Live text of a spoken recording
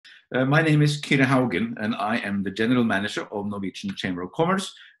My name is Kyrre Haugen, and I am the General Manager of Norwegian Chamber of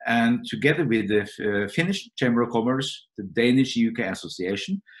Commerce. And together with the Finnish Chamber of Commerce, the Danish UK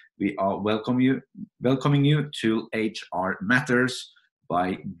Association, we are welcoming you to HR Matters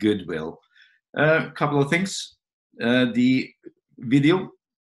by Goodwille. A couple of things. The video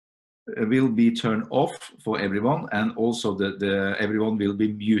will be turned off for everyone, and also everyone will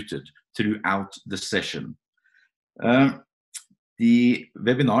be muted throughout the session. The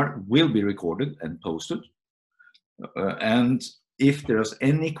webinar will be recorded and posted, and if there's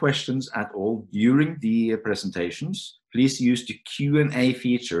any questions at all during the presentations, please use the Q&A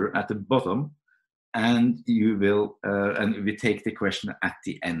feature at the bottom, and we take the question at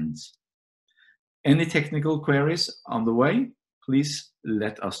the end. Any technical queries on the way, please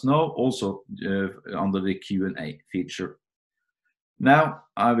let us know, also under the Q&A feature. Now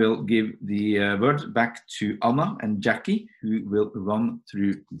I will give the word back to Anna and Jacqui, who will run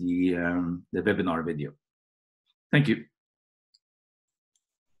through the webinar video. Thank you.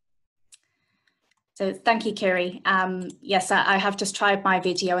 So thank you, Kyrre. Yes, I have just tried my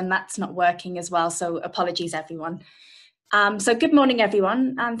video and that's not working as well, so apologies everyone. So good morning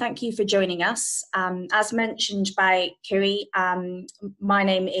everyone, and thank you for joining us. As mentioned by Kyrre, my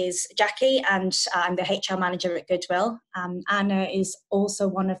name is Jacqui and I'm the HR manager at Goodwille. Anna is also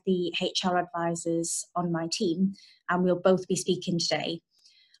one of the HR advisors on my team, and we'll both be speaking today.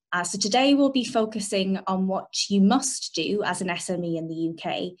 So today we'll be focusing on what you must do as an SME in the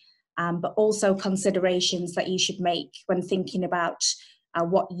UK, but also considerations that you should make when thinking about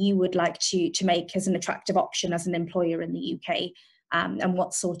what you would like to make as an attractive option as an employer in the UK, and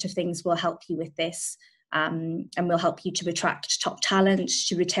what sort of things will help you with this, and will help you to attract top talent,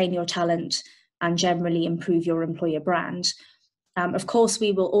 to retain your talent, and generally improve your employer brand. Of course,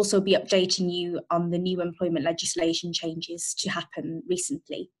 we will also be updating you on the new employment legislation changes to happen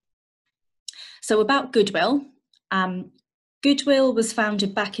recently. So about Goodwille. Goodwille was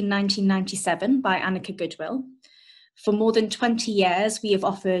founded back in 1997 by Annika Goodwille. For more than 20 years, we have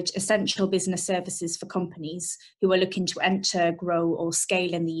offered essential business services for companies who are looking to enter, grow or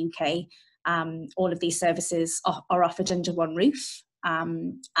scale in the UK. All of these services are offered under one roof,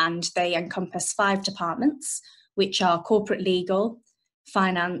 and they encompass 5 departments, which are corporate legal,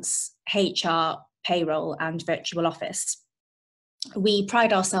 finance, HR, payroll and virtual office. We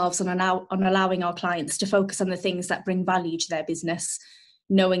pride ourselves on allowing our clients to focus on the things that bring value to their business,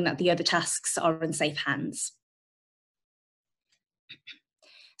 knowing that the other tasks are in safe hands.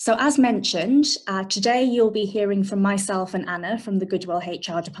 So as mentioned, today you'll be hearing from myself and Anna from the Goodwille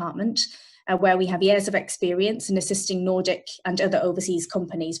HR department, where we have years of experience in assisting Nordic and other overseas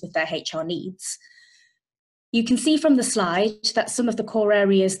companies with their HR needs. You can see from the slide that some of the core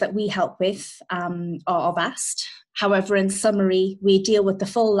areas that we help with are vast. However, in summary, we deal with the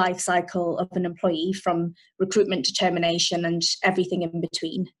full life cycle of an employee, from recruitment to termination and everything in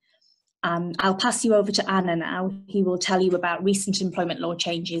between. I'll pass you over to Anna now, who will tell you about recent employment law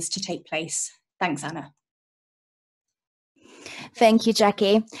changes to take place. Thanks, Anna. Thank you,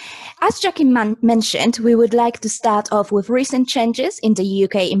 Jacqui. As Jacqui mentioned, we would like to start off with recent changes in the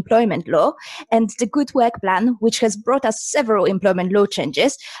UK employment law and the Good Work Plan, which has brought us several employment law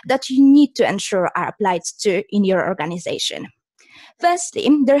changes that you need to ensure are applied to in your organization. Firstly,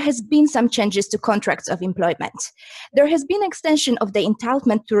 there has been some changes to contracts of employment. There has been extension of the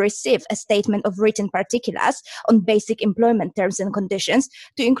entitlement to receive a statement of written particulars on basic employment terms and conditions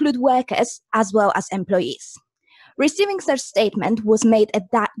to include workers as well as employees. Receiving such statement was made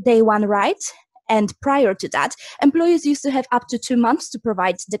at that day one right, and prior to that, employees used to have up to 2 months to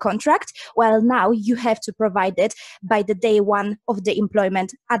provide the contract, while now you have to provide it by the day one of the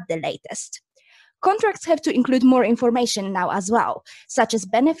employment at the latest. Contracts have to include more information now as well, such as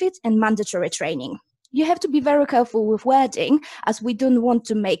benefits and mandatory training. You have to be very careful with wording, as we don't want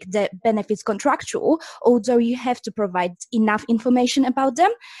to make the benefits contractual, although you have to provide enough information about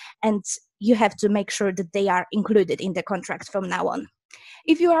them, and you have to make sure that they are included in the contract from now on.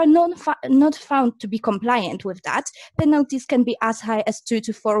 If you are not found to be compliant with that, penalties can be as high as 2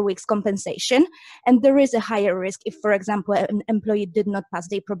 to 4 weeks compensation, and there is a higher risk if, for example, an employee did not pass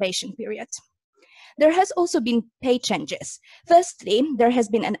their probation period. There has also been pay changes. Firstly, there has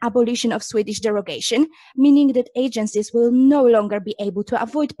been an abolition of Swedish derogation, meaning that agencies will no longer be able to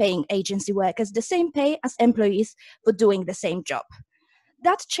avoid paying agency workers the same pay as employees for doing the same job.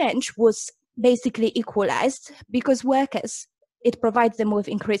 That change was basically equalized because workers, it provides them with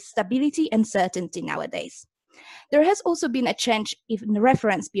increased stability and certainty nowadays. There has also been a change in the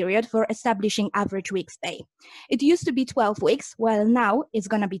reference period for establishing average week's pay. It used to be 12 weeks, while now it's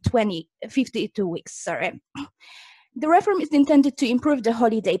going to be 52 weeks. The reform is intended to improve the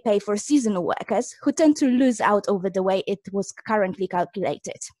holiday pay for seasonal workers who tend to lose out over the way it was currently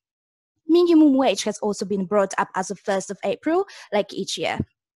calculated. Minimum wage has also been brought up as of 1st of April, like each year.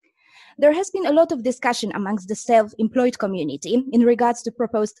 There has been a lot of discussion amongst the self-employed community in regards to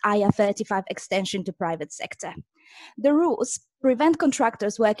proposed IR35 extension to private sector. The rules prevent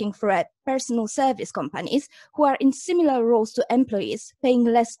contractors working for personal service companies who are in similar roles to employees paying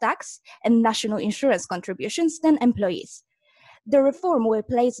less tax and national insurance contributions than employees. The reform will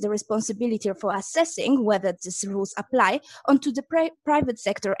place the responsibility for assessing whether these rules apply onto the private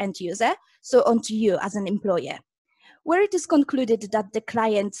sector end user, so onto you as an employer. Where it is concluded that the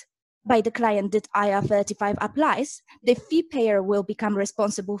client that IR35 applies, the fee payer will become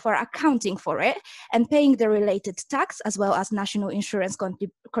responsible for accounting for it and paying the related tax as well as national insurance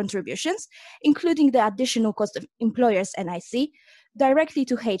contributions, including the additional cost of employers' NIC, directly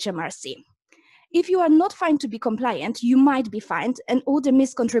to HMRC. If you are not found to be compliant, you might be fined and all the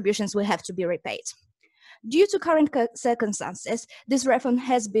missed contributions will have to be repaid. Due to current circumstances, this reform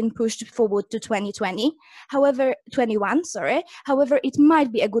has been pushed forward to 2021. However, it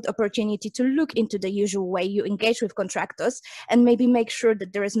might be a good opportunity to look into the usual way you engage with contractors and maybe make sure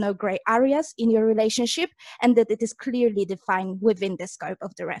that there is no gray areas in your relationship and that it is clearly defined within the scope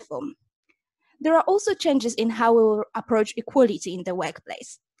of the reform. There are also changes in how we will approach equality in the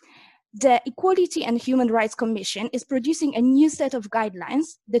workplace. The Equality and Human Rights Commission is producing a new set of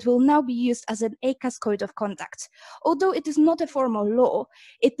guidelines that will now be used as an ACAS code of conduct. Although it is not a formal law,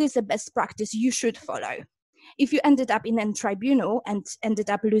 it is a best practice you should follow. If you ended up in a tribunal and ended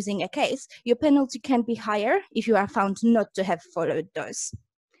up losing a case, your penalty can be higher if you are found not to have followed those.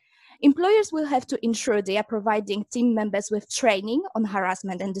 Employers will have to ensure they are providing team members with training on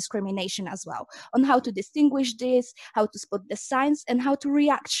harassment and discrimination as well, on how to distinguish this, how to spot the signs, and how to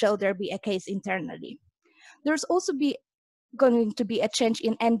react should there be a case internally. There's also going to be a change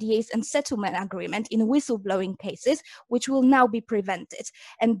in NDAs and settlement agreement in whistleblowing cases, which will now be prevented,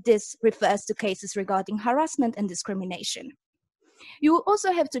 and this refers to cases regarding harassment and discrimination. You will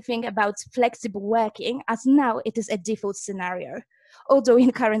also have to think about flexible working, as now it is a default scenario. Although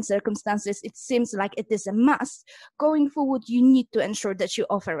in current circumstances it seems like it is a must, going forward you need to ensure that you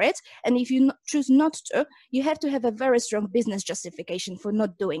offer it, and if you choose not to, you have to have a very strong business justification for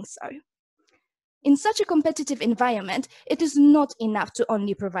not doing so. In such a competitive environment, it is not enough to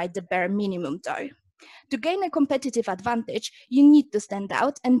only provide the bare minimum though. To gain a competitive advantage, you need to stand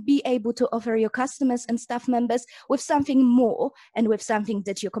out and be able to offer your customers and staff members with something more and with something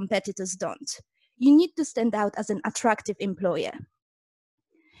that your competitors don't. You need to stand out as an attractive employer.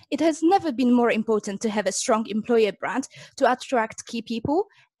 It has never been more important to have a strong employer brand to attract key people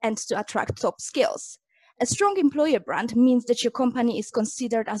and to attract top skills. A strong employer brand means that your company is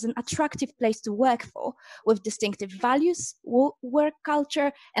considered as an attractive place to work for, with distinctive values, work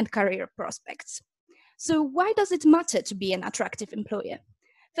culture, and career prospects. So why does it matter to be an attractive employer?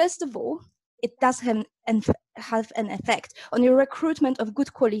 First of all, it does have an effect on your recruitment of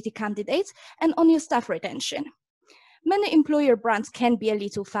good quality candidates and on your staff retention. Many employer brands can be a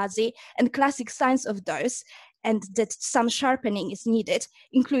little fuzzy, and classic signs of those, and that some sharpening is needed,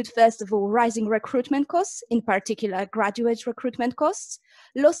 include first of all rising recruitment costs, in particular graduate recruitment costs,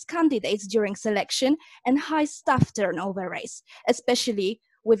 lost candidates during selection, and high staff turnover rates, especially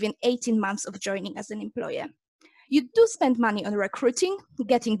within 18 months of joining as an employer. You do spend money on recruiting,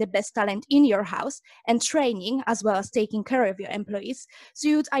 getting the best talent in your house, and training, as well as taking care of your employees, so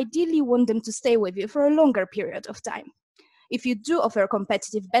you'd ideally want them to stay with you for a longer period of time. If you do offer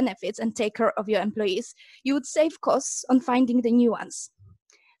competitive benefits and take care of your employees, you would save costs on finding the new ones.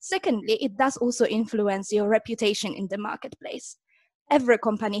 Secondly, it does also influence your reputation in the marketplace. Every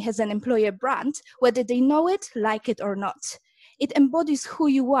company has an employer brand, whether they know it, like it, or not. It embodies who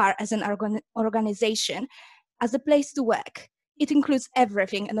you are as an organization, as a place to work. It includes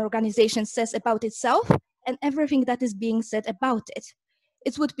everything an organization says about itself and everything that is being said about it.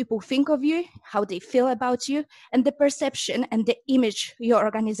 It's what people think of you, how they feel about you, and the perception and the image your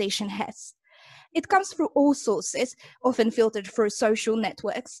organization has. It comes through all sources, often filtered through social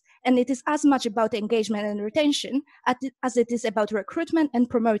networks, and it is as much about engagement and retention as it is about recruitment and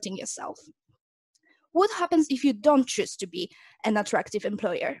promoting yourself. What happens if you don't choose to be an attractive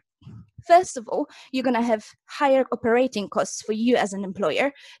employer? First of all, you're going to have higher operating costs for you as an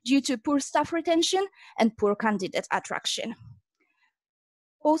employer due to poor staff retention and poor candidate attraction.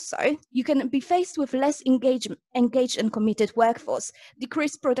 Also, you can be faced with less engaged and committed workforce,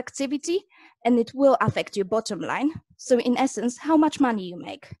 decreased productivity, and it will affect your bottom line. So in essence, how much money you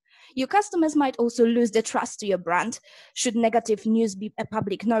make. Your customers might also lose their trust to your brand should negative news be a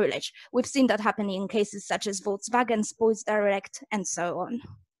public knowledge. We've seen that happening in cases such as Volkswagen, Sports Direct, and so on.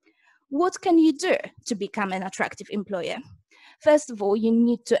 What can you do to become an attractive employer? First of all, you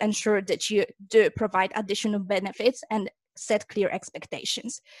need to ensure that you do provide additional benefits and set clear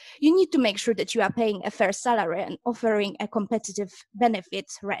expectations. You need to make sure that you are paying a fair salary and offering a competitive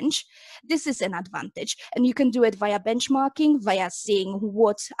benefits range. This is an advantage, and you can do it via benchmarking, via seeing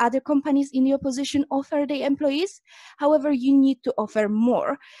what other companies in your position offer their employees. However, you need to offer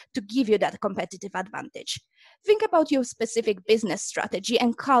more to give you that competitive advantage. Think about your specific business strategy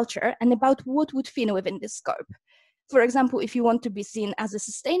and culture and about what would fit within this scope. For example, if you want to be seen as a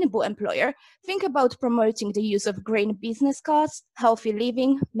sustainable employer, think about promoting the use of green business cards, healthy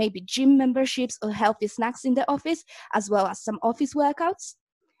living, maybe gym memberships or healthy snacks in the office, as well as some office workouts.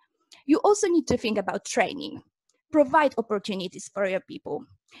 You also need to think about training. Provide opportunities for your people.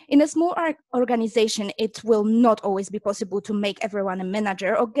 In a small organization, it will not always be possible to make everyone a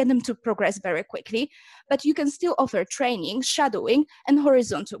manager or get them to progress very quickly, but you can still offer training, shadowing, and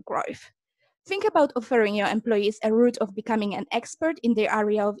horizontal growth. Think about offering your employees a route of becoming an expert in their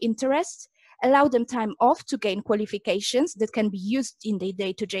area of interest. Allow them time off to gain qualifications that can be used in their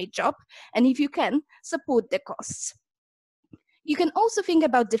day-to-day job, and if you can, support the costs. You can also think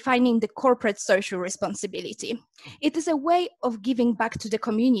about defining the corporate social responsibility. It is a way of giving back to the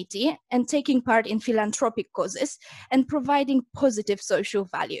community and taking part in philanthropic causes and providing positive social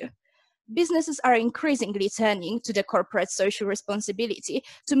value. Businesses are increasingly turning to the corporate social responsibility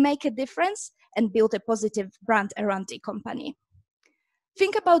to make a difference and build a positive brand around the company.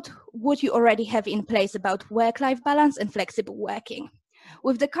 Think about what you already have in place about work-life balance and flexible working.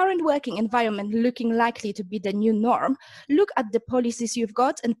 With the current working environment looking likely to be the new norm, look at the policies you've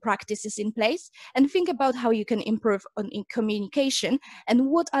got and practices in place and think about how you can improve on communication and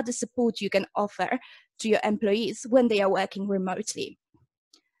what are the support you can offer to your employees when they are working remotely.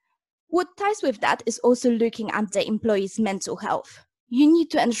 What ties with that is also looking at the employees' mental health. You need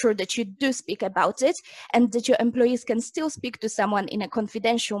to ensure that you do speak about it and that your employees can still speak to someone in a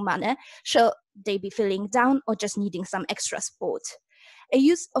confidential manner should they be feeling down or just needing some extra support. A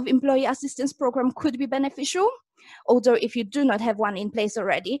use of employee assistance program could be beneficial, although if you do not have one in place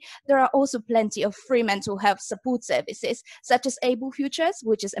already, there are also plenty of free mental health support services, such as Able Futures,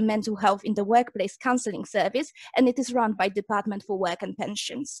 which is a mental health in the workplace counseling service, and it is run by Department for Work and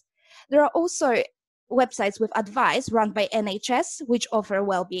Pensions. There are also websites with advice run by NHS, which offer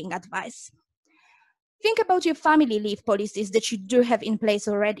well-being advice. Think about your family leave policies that you do have in place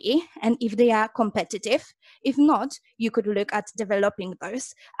already, and if they are competitive. If not, you could look at developing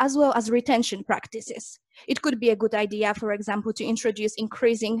those, as well as retention practices. It could be a good idea, for example, to introduce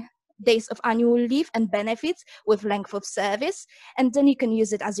increasing days of annual leave and benefits with length of service, and then you can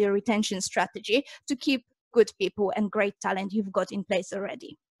use it as your retention strategy to keep good people and great talent you've got in place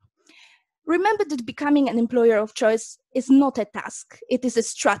already. Remember that becoming an employer of choice is not a task, it is a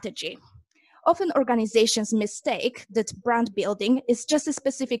strategy. Often organizations mistake that brand building is just a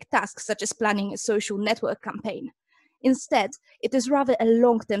specific task, such as planning a social network campaign. Instead, it is rather a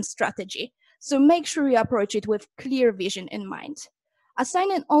long-term strategy, so make sure you approach it with clear vision in mind.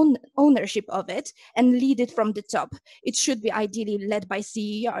 Assign an ownership of it and lead it from the top. It should be ideally led by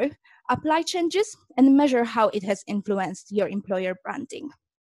CEO. Apply changes and measure how it has influenced your employer branding.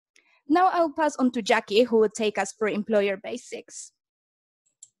 Now I'll pass on to Jacqui, who will take us through employer basics.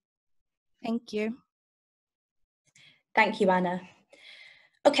 Thank you. Thank you, Anna.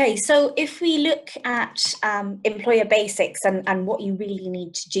 Okay, so if we look at employer basics and what you really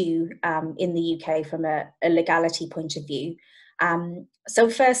need to do in the UK from a legality point of view. So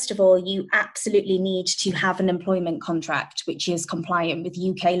first of all, you absolutely need to have an employment contract which is compliant with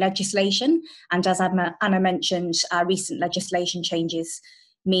UK legislation. And as Anna mentioned, recent legislation changes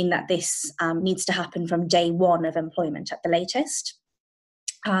mean that this needs to happen from day one of employment at the latest.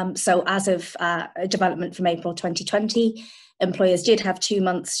 So as of a development from April 2020, employers did have 2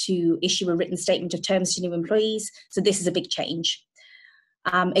 months to issue a written statement of terms to new employees. So this is a big change.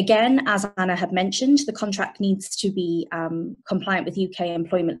 Again, as Anna had mentioned, the contract needs to be compliant with UK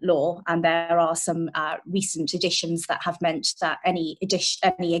employment law, and there are some recent additions that have meant that any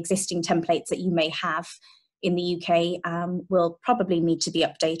existing templates that you may have in the UK will probably need to be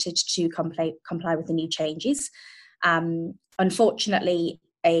updated to comply with the new changes. Unfortunately,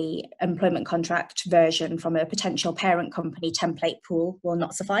 an employment contract version from a potential parent company template pool will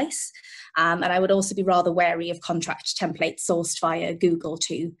not suffice. And I would also be rather wary of contract templates sourced via Google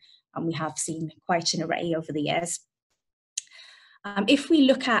too. And we have seen quite an array over the years. If we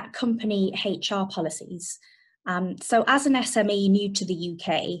look at company HR policies, So as an SME new to the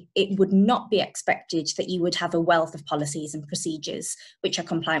UK, it would not be expected that you would have a wealth of policies and procedures which are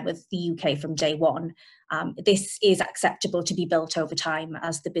compliant with the UK from day one. This is acceptable to be built over time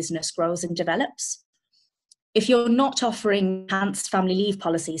as the business grows and develops. If you're not offering enhanced family leave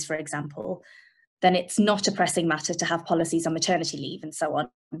policies, for example, then it's not a pressing matter to have policies on maternity leave and so on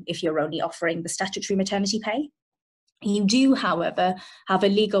if you're only offering the statutory maternity pay. You do, however, have a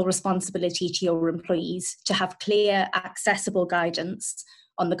legal responsibility to your employees to have clear, accessible guidance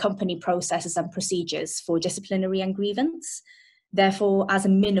on the company processes and procedures for disciplinary and grievance. Therefore, as a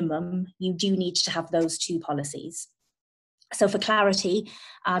minimum, you do need to have those two policies. So for clarity,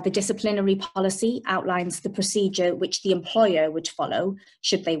 the disciplinary policy outlines the procedure which the employer would follow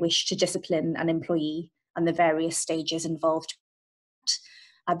should they wish to discipline an employee and the various stages involved.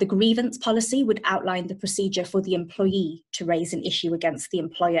 The grievance policy would outline the procedure for the employee to raise an issue against the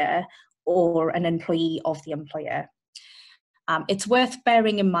employer or an employee of the employer. It's worth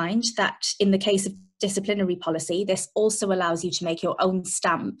bearing in mind that in the case of disciplinary policy, this also allows you to make your own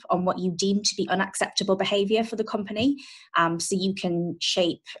stamp on what you deem to be unacceptable behaviour for the company. So you can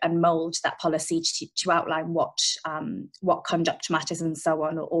shape and mould that policy to outline what conduct matters and so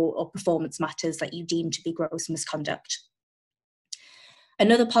on, or performance matters that you deem to be gross misconduct.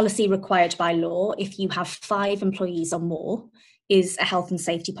 Another policy required by law, if you have 5 employees or more, is a health and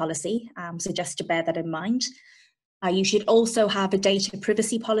safety policy. So just to bear that in mind. You should also have a data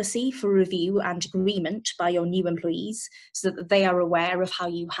privacy policy for review and agreement by your new employees so that they are aware of how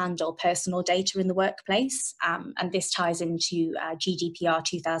you handle personal data in the workplace. And this ties into GDPR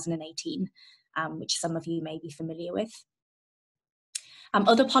 2018, which some of you may be familiar with.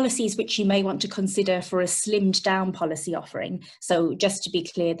 Other policies which you may want to consider for a slimmed down policy offering. So just to be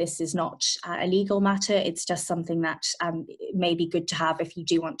clear, this is not a legal matter. It's just something that may be good to have if you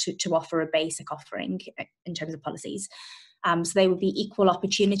do want to offer a basic offering in terms of policies. So they would be equal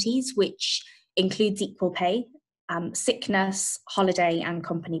opportunities, which includes equal pay, sickness, holiday and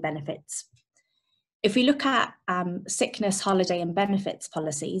company benefits. If we look at sickness, holiday and benefits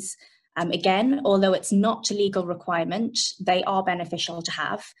policies, again, although it's not a legal requirement, they are beneficial to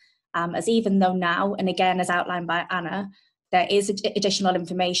have, as even though now, and again as outlined by Anna, there is additional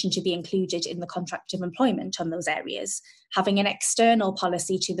information to be included in the contract of employment on those areas. Having an external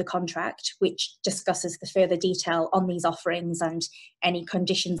policy to the contract, which discusses the further detail on these offerings and any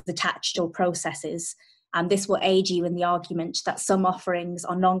conditions attached or processes, this will aid you in the argument that some offerings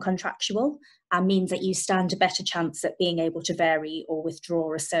are non-contractual and means that you stand a better chance at being able to vary or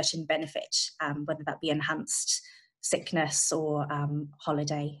withdraw a certain benefit, whether that be enhanced sickness or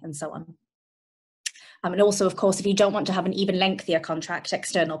holiday and so on. And also, of course, if you don't want to have an even lengthier contract,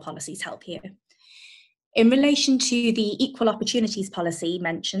 external policies help here. In relation to the equal opportunities policy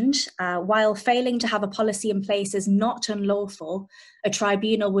mentioned, while failing to have a policy in place is not unlawful, a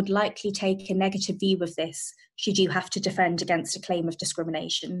tribunal would likely take a negative view of this should you have to defend against a claim of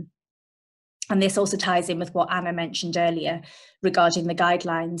discrimination. And this also ties in with what Anna mentioned earlier regarding the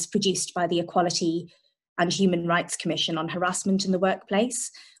guidelines produced by the Equality and Human Rights Commission on harassment in the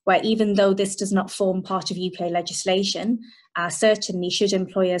workplace, where even though this does not form part of UK legislation, certainly should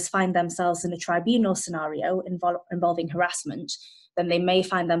employers find themselves in a tribunal scenario involving harassment, then they may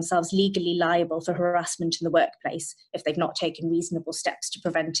find themselves legally liable for harassment in the workplace if they've not taken reasonable steps to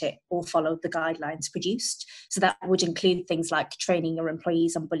prevent it or followed the guidelines produced. So that would include things like training your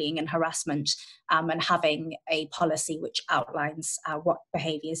employees on bullying and harassment, and having a policy which outlines what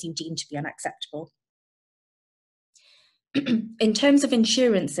behaviours you deem to be unacceptable. In terms of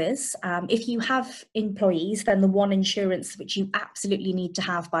insurances, if you have employees, then the one insurance which you absolutely need to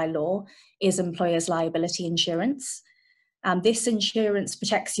have by law is employer's liability insurance. This insurance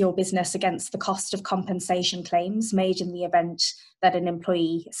protects your business against the cost of compensation claims made in the event that an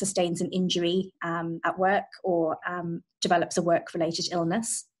employee sustains an injury at work or develops a work-related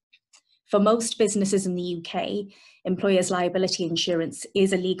illness. For most businesses in the UK, employer's liability insurance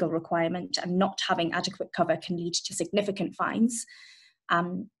is a legal requirement, and not having adequate cover can lead to significant fines.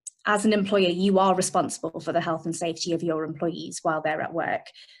 As an employer, you are responsible for the health and safety of your employees while they're at work.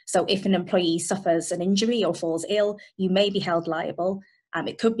 So if an employee suffers an injury or falls ill, you may be held liable.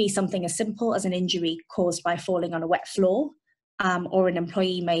 It could be something as simple as an injury caused by falling on a wet floor, or an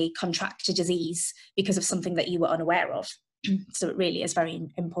employee may contract a disease because of something that you were unaware of. So it really is very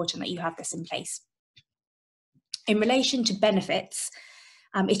important that you have this in place. In relation to benefits,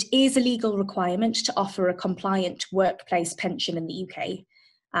 it is a legal requirement to offer a compliant workplace pension in the UK.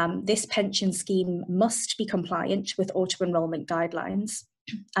 This pension scheme must be compliant with auto-enrolment guidelines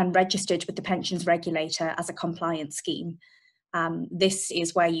and registered with the pensions regulator as a compliant scheme. This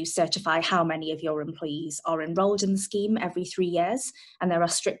is where you certify how many of your employees are enrolled in the scheme every 3 years, and there are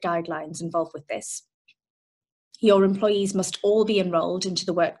strict guidelines involved with this. Your employees must all be enrolled into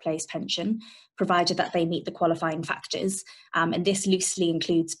the workplace pension, provided that they meet the qualifying factors, and this loosely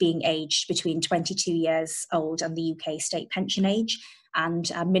includes being aged between 22 years old and the UK state pension age,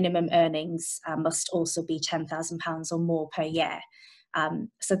 and minimum earnings must also be £10,000 or more per year.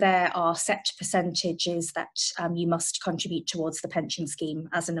 So there are set percentages that you must contribute towards the pension scheme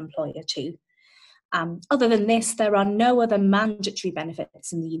as an employer too. Other than this, there are no other mandatory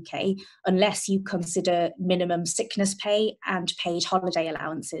benefits in the UK unless you consider minimum sickness pay and paid holiday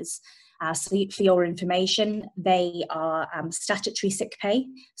allowances. So for your information, they are statutory sick pay.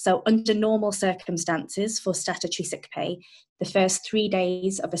 So under normal circumstances for statutory sick pay, the first 3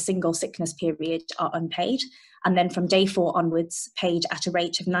 days of a single sickness period are unpaid, and then from day 4 onwards, paid at a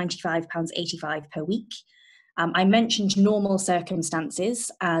rate of £95.85 per week. I mentioned normal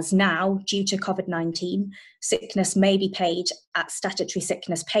circumstances, as now, due to COVID-19, sickness may be paid at statutory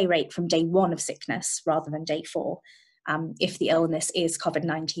sickness pay rate from day 1 of sickness rather than day 4, if the illness is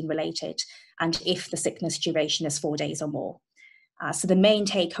COVID-19 related, and if the sickness duration is 4 days or more. So the main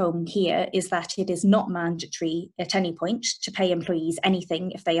take home here is that it is not mandatory at any point to pay employees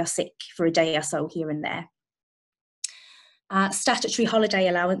anything if they are sick for a day or so here and there. Statutory holiday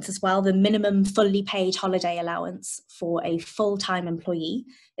allowance as well. The minimum fully paid holiday allowance for a full-time employee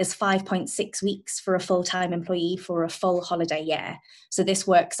is 5.6 weeks for a full-time employee for a full holiday year. So this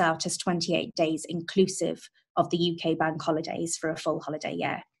works out as 28 days inclusive of the UK bank holidays for a full holiday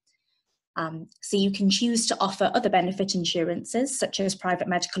year. So you can choose to offer other benefit insurances such as private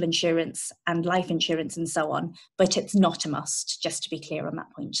medical insurance and life insurance and so on, but it's not a must, just to be clear on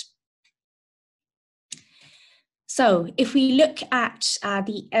that point. So if we look at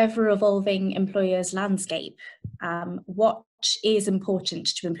the ever-evolving employers' landscape, what is important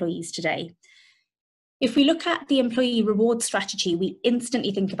to employees today? If we look at the employee reward strategy, we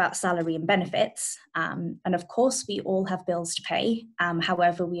instantly think about salary and benefits. And of course, we all have bills to pay.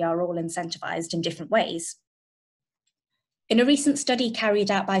 However, we are all incentivized in different ways. In a recent study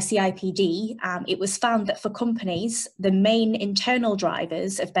carried out by CIPD, it was found that for companies, the main internal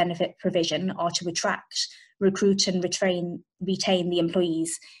drivers of benefit provision are to attract, recruit and retain the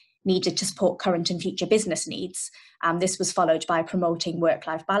employees needed to support current and future business needs. This was followed by promoting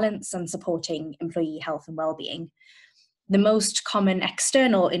work-life balance and supporting employee health and well-being. The most common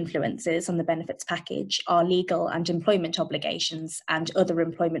external influences on the benefits package are legal and employment obligations and other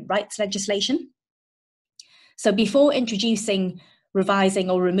employment rights legislation. So before introducing,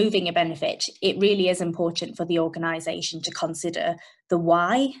 revising or removing a benefit, it really is important for the organisation to consider the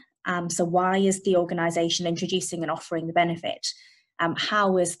why. So why is the organisation introducing and offering the benefit?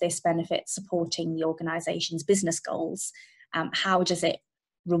 How is this benefit supporting the organisation's business goals? How does it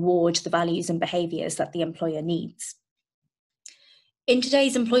reward the values and behaviours that the employer needs? In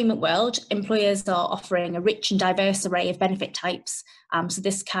today's employment world, employers are offering a rich and diverse array of benefit types. So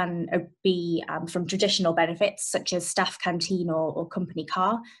this can be from traditional benefits such as staff canteen or company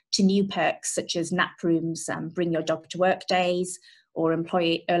car to new perks such as nap rooms, bring your dog to work days, or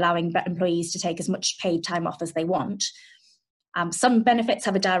allowing employees to take as much paid time off as they want. Some benefits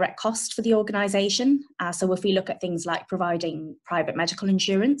have a direct cost for the organisation. So if we look at things like providing private medical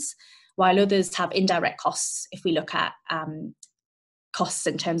insurance, while others have indirect costs, if we look at costs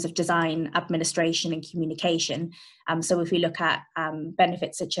in terms of design, administration and communication. So if we look at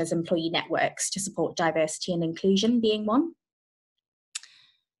benefits such as employee networks to support diversity and inclusion being one.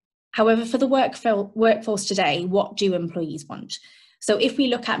 However, for the workforce today, what do employees want? So if we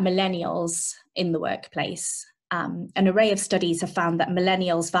look at millennials in the workplace, an array of studies have found that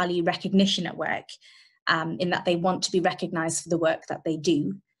millennials value recognition at work, in that they want to be recognised for the work that they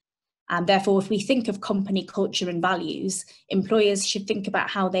do. Therefore, if we think of company culture and values, employers should think about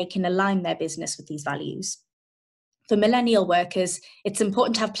how they can align their business with these values. For millennial workers, it's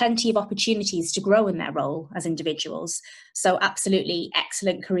important to have plenty of opportunities to grow in their role as individuals. So absolutely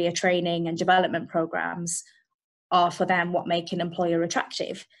excellent career training and development programs are for them what make an employer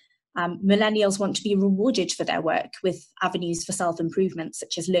attractive. Millennials want to be rewarded for their work with avenues for self-improvement,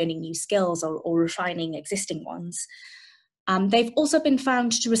 such as learning new skills or refining existing ones. They've also been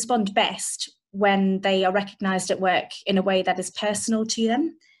found to respond best when they are recognised at work in a way that is personal to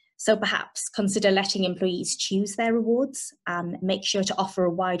them. So perhaps consider letting employees choose their rewards and make sure to offer a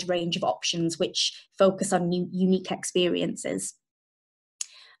wide range of options which focus on unique experiences.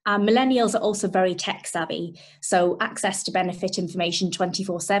 Millennials are also very tech savvy, so access to benefit information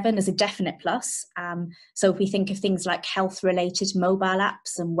 24/7 is a definite plus. So if we think of things like health-related mobile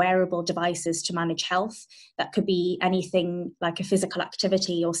apps and wearable devices to manage health, that could be anything like a physical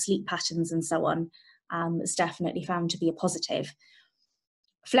activity or sleep patterns and so on. It's definitely found to be a positive.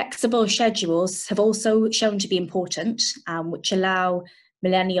 Flexible schedules have also shown to be important, which allow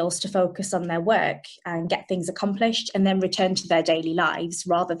millennials to focus on their work and get things accomplished and then return to their daily lives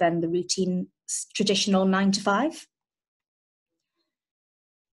rather than the routine traditional 9 to 5.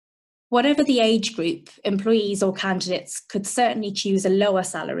 Whatever the age group, employees or candidates could certainly choose a lower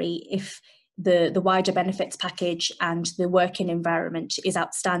salary if the wider benefits package and the working environment is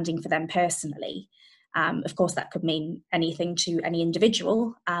outstanding for them personally. Of course, that could mean anything to any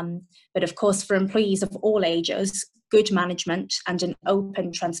individual, but of course, for employees of all ages, good management and an open,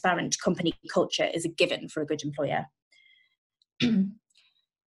 transparent company culture is a given for a good employer.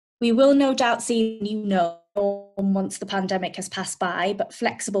 We will no doubt see a new norm once the pandemic has passed by, but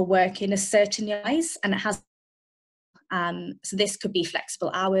flexible working is certainly nice, and it has. So this could be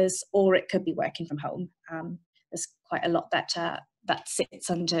flexible hours, or it could be working from home. There's quite a lot that sits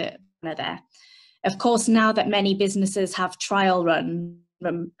under there. Of course, now that many businesses have trial run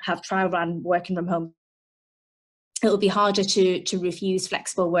working from home, it will be harder to refuse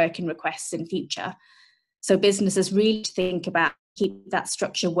flexible working requests in future. So businesses really think about keep that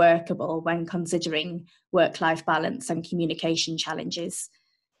structure workable when considering work-life balance and communication challenges.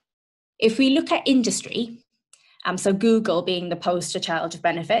 If we look at industry, so Google being the poster child of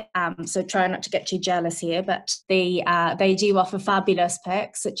benefit, so try not to get too jealous here, but they do offer fabulous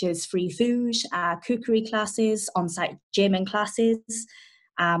perks such as free food, cookery classes, on-site gym and classes,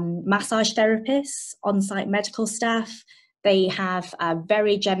 massage therapists, on-site medical staff. They have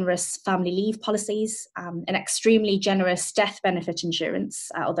very generous family leave policies, an extremely generous death benefit insurance,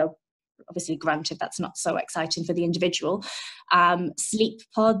 although obviously granted that's not so exciting for the individual, sleep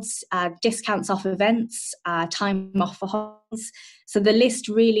pods, discounts off events, time off for holidays. So the list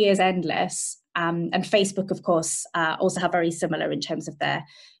really is endless. And Facebook, of course, also have very similar in terms of their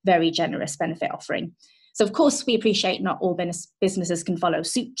very generous benefit offering. So of course, we appreciate not all businesses can follow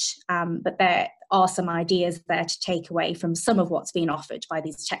suit, but there are some ideas there to take away from some of what's being offered by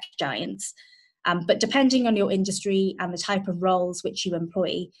these tech giants. But depending on your industry and the type of roles which you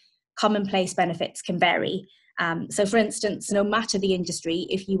employ, commonplace benefits can vary. So for instance, no matter the industry,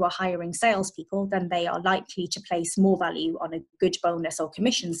 if you are hiring salespeople, then they are likely to place more value on a good bonus or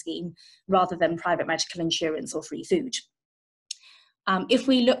commission scheme rather than private medical insurance or free food. If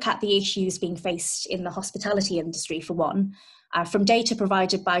we look at the issues being faced in the hospitality industry, for one, from data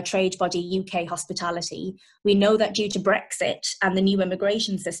provided by trade body UK Hospitality, we know that due to Brexit and the new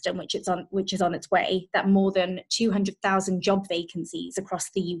immigration system, which is on its way, that more than 200,000 job vacancies across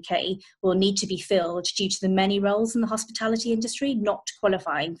the UK will need to be filled due to the many roles in the hospitality industry not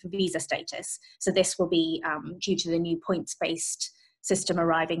qualifying for visa status. So this will be due to the new points-based system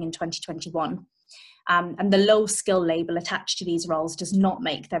arriving in 2021. And the low skill label attached to these roles does not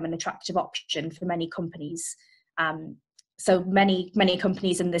make them an attractive option for many companies. So many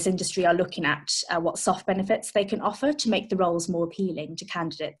companies in this industry are looking at what soft benefits they can offer to make the roles more appealing to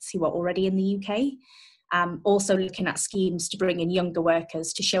candidates who are already in the UK. Also looking at schemes to bring in younger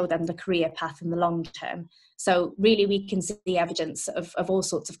workers to show them the career path in the long term. So really we can see the evidence of all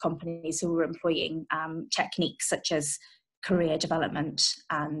sorts of companies who are employing techniques such as career development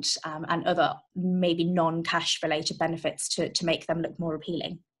and other maybe non-cash related benefits to make them look more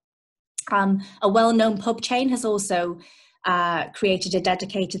appealing. A well-known pub chain has also created a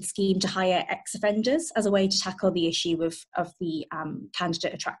dedicated scheme to hire ex-offenders as a way to tackle the issue of the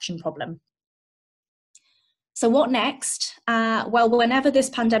candidate attraction problem. So what next? Well, whenever this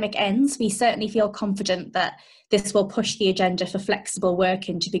pandemic ends, we certainly feel confident that this will push the agenda for flexible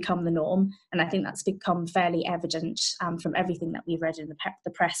working to become the norm. And I think that's become fairly evident from everything that we've read in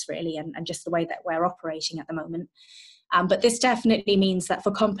the press, really, and just the way that we're operating at the moment. But this definitely means that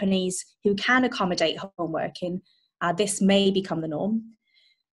for companies who can accommodate home working, this may become the norm.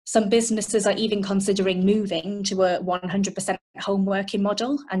 Some businesses are even considering moving to a 100% home working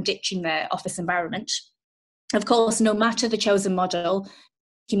model and ditching their office environment. Of course, no matter the chosen model,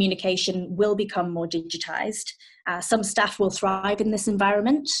 communication will become more digitized. Some staff will thrive in this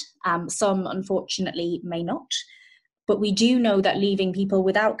environment, some unfortunately may not. But we do know that leaving people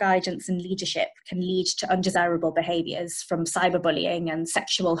without guidance and leadership can lead to undesirable behaviours, from cyberbullying and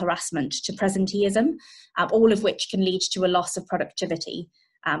sexual harassment to presenteeism, all of which can lead to a loss of productivity.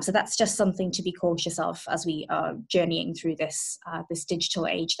 So that's just something to be cautious of as we are journeying through this digital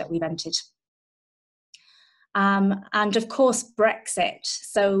age that we've entered. And of course, Brexit.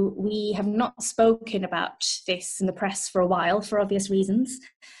 So we have not spoken about this in the press for a while, for obvious reasons.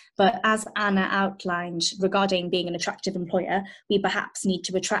 But as Anna outlined, regarding being an attractive employer, we perhaps need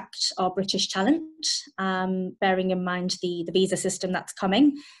to attract our British talent, bearing in mind the visa system that's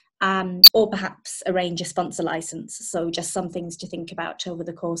coming, or perhaps arrange a sponsor license. So just some things to think about over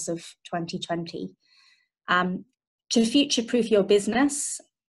the course of 2020. To future-proof your business,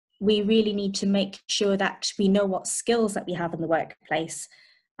 we really need to make sure that we know what skills that we have in the workplace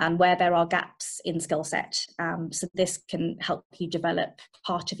and where there are gaps in skill set. So this can help you develop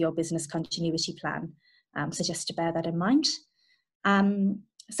part of your business continuity plan. So just to bear that in mind.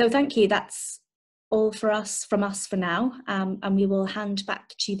 So thank you. That's all from us for now. And we will hand back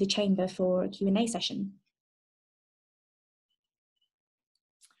to the chamber for a Q&A session.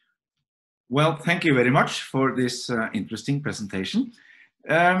 Well, thank you very much for this interesting presentation.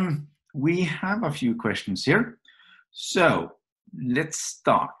 We have a few questions here. So let's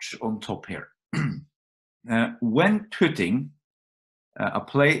start on top here. When putting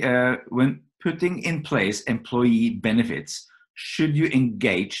in place employee benefits, should you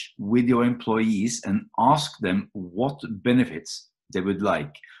engage with your employees and ask them what benefits they would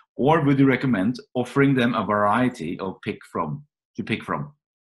like, or would you recommend offering them a variety to pick from?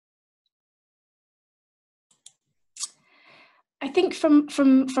 I think from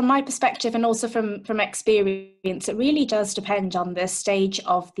my perspective, and also from experience, it really does depend on the stage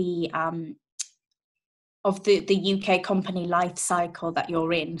of the UK company life cycle that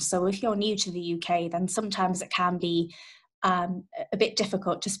you're in. So if you're new to the UK, then sometimes it can be a bit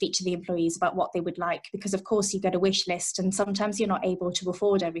difficult to speak to the employees about what they would like, because of course you get a wish list and sometimes you're not able to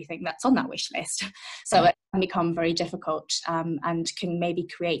afford everything that's on that wish list. So it can become very difficult and can maybe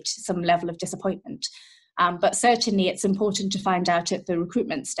create some level of disappointment. But certainly it's important to find out at the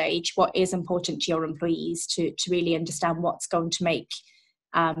recruitment stage what is important to your employees to really understand what's going to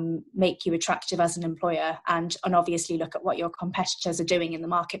make you attractive as an employer, and obviously look at what your competitors are doing in the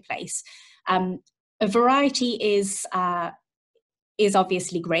marketplace. A variety is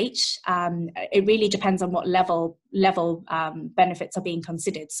obviously great. It really depends on what level benefits are being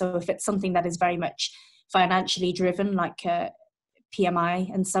considered. So if it's something that is very much financially driven, like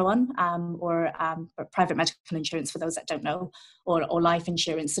PMI and so on, or private medical insurance for those that don't know, or life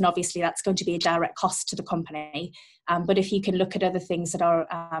insurance, and obviously that's going to be a direct cost to the company. But if you can look at other things that are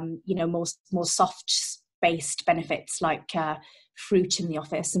more soft-based benefits, like fruit in the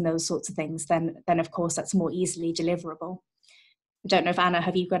office and those sorts of things, then of course that's more easily deliverable. I don't know if Anna,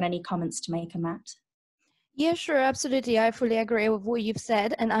 have you got any comments to make on that? Yeah, sure, absolutely. I fully agree with what you've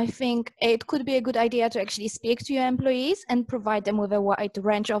said. And I think it could be a good idea to actually speak to your employees and provide them with a wide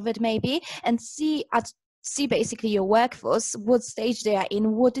range of it maybe, and see basically your workforce, what stage they are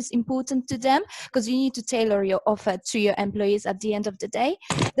in, what is important to them, because you need to tailor your offer to your employees at the end of the day.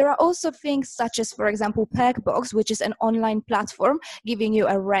 There are also things such as, for example, Perkbox, which is an online platform giving you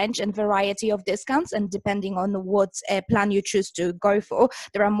a range and variety of discounts, and depending on what plan you choose to go for,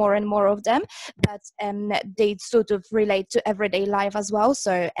 there are more and more of them, but they sort of relate to everyday life as well.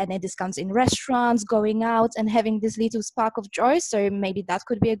 So any discounts in restaurants, going out and having this little spark of joy. So maybe that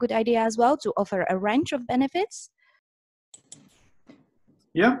could be a good idea as well, to offer a range of benefits.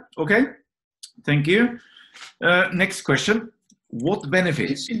 Yeah, okay. Thank you. Next question. What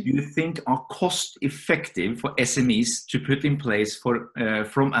benefits do you think are cost effective for SMEs to put in place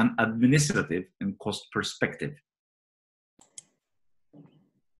from an administrative and cost perspective?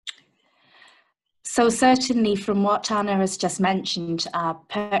 So certainly from what Anna has just mentioned,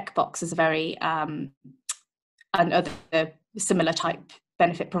 Perkbox is a very, and other similar type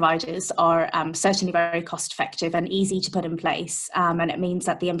benefit providers are certainly very cost effective and easy to put in place, and it means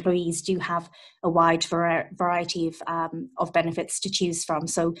that the employees do have a wide variety of benefits to choose from.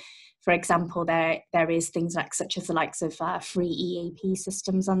 So for example, there is things such as the likes of free EAP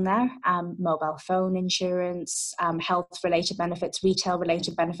systems on there, mobile phone insurance, health related benefits, retail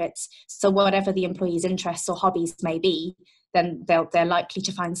related benefits. So whatever the employees' interests or hobbies may be, then they're likely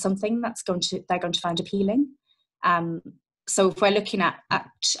to find something they're going to find appealing. So if we're looking at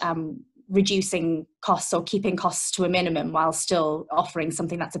reducing costs or keeping costs to a minimum while still offering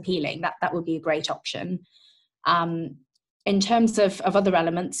something that's appealing, that would be a great option. In terms of other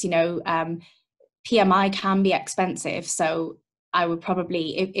elements, PMI can be expensive. So I would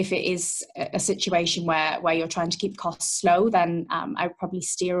probably, if it is a situation where you're trying to keep costs low, then I would probably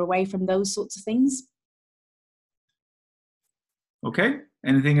steer away from those sorts of things. Okay,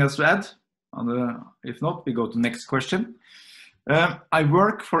 anything else to add? If not, we go to the next question. I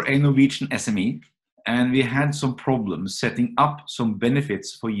work for a Norwegian SME, and we had some problems setting up some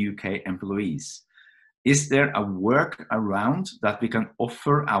benefits for UK employees. Is there a workaround that we can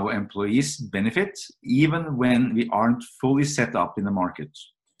offer our employees benefits even when we aren't fully set up in the market?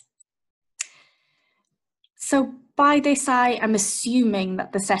 So by this, I am assuming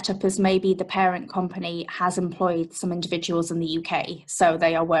that the setup is maybe the parent company has employed some individuals in the UK. So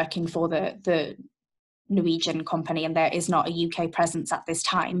they are working for the Norwegian company, and there is not a UK presence at this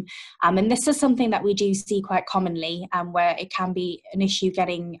time. And this is something that we do see quite commonly, where it can be an issue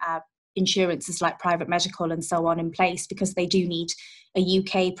getting insurances like private medical and so on in place, because they do need a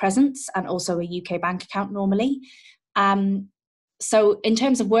UK presence and also a UK bank account normally. So in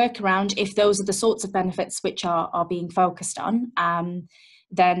terms of workaround, if those are the sorts of benefits which are being focused on,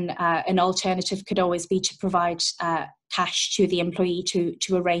 then an alternative could always be to provide cash to the employee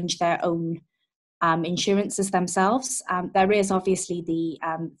to arrange their own insurances themselves. There is obviously the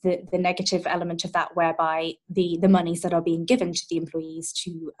negative element of that, whereby the monies that are being given to the employees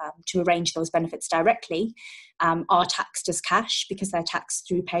to arrange those benefits directly are taxed as cash because they're taxed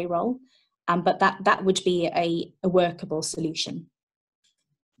through payroll. But that would be a workable solution.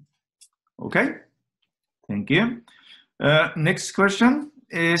 Okay, thank you. Next question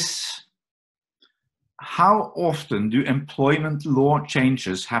is, how often do employment law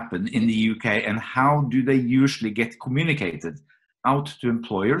changes happen in the UK, and how do they usually get communicated out to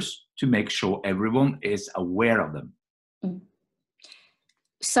employers to make sure everyone is aware of them?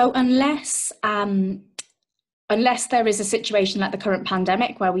 So unless there is a situation like the current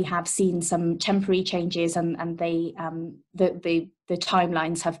pandemic, where we have seen some temporary changes and the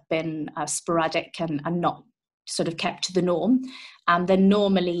timelines have been sporadic and not sort of kept to the norm, then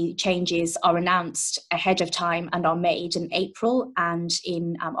normally changes are announced ahead of time and are made in April and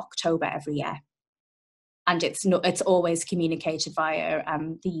in October every year. And it's always communicated via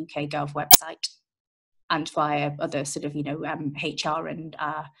the UK Gov website and via other sort of HR and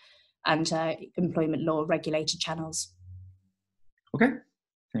employment law regulated channels. Okay,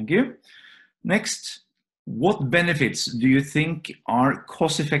 thank you. Next, what benefits do you think are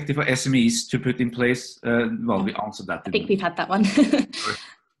cost effective for SMEs to put in place? Well, we answered that. I think we've had that one.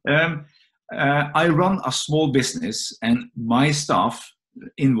 I run a small business and my staff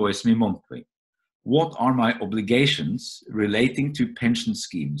invoice me monthly. What are my obligations relating to pension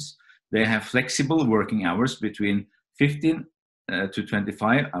schemes? They have flexible working hours between 15 to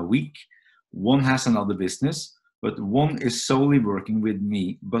 25 a week. One has another business, but one is solely working with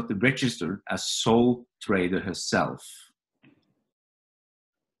me, but registered as sole trader herself.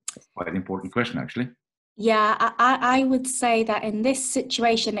 Quite an important question, actually. Yeah, I would say that in this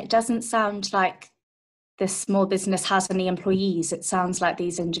situation, it doesn't sound like this small business has any employees. It sounds like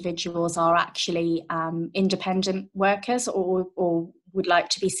these individuals are actually independent workers or would like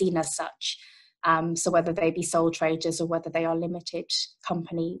to be seen as such. So whether they be sole traders or whether they are limited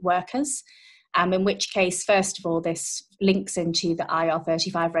company workers. In which case, first of all, this links into the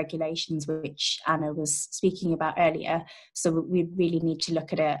IR35 regulations, which Anna was speaking about earlier. So we really need to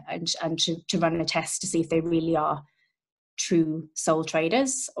look at it and to run a test to see if they really are true sole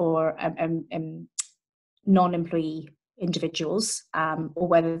traders or non-employee individuals, or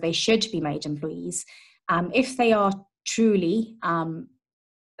whether they should be made employees. If they are truly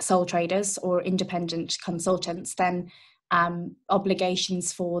sole traders or independent consultants, then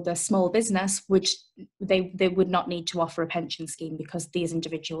obligations for the small business, which they would not need to offer a pension scheme because these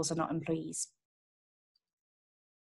individuals are not employees.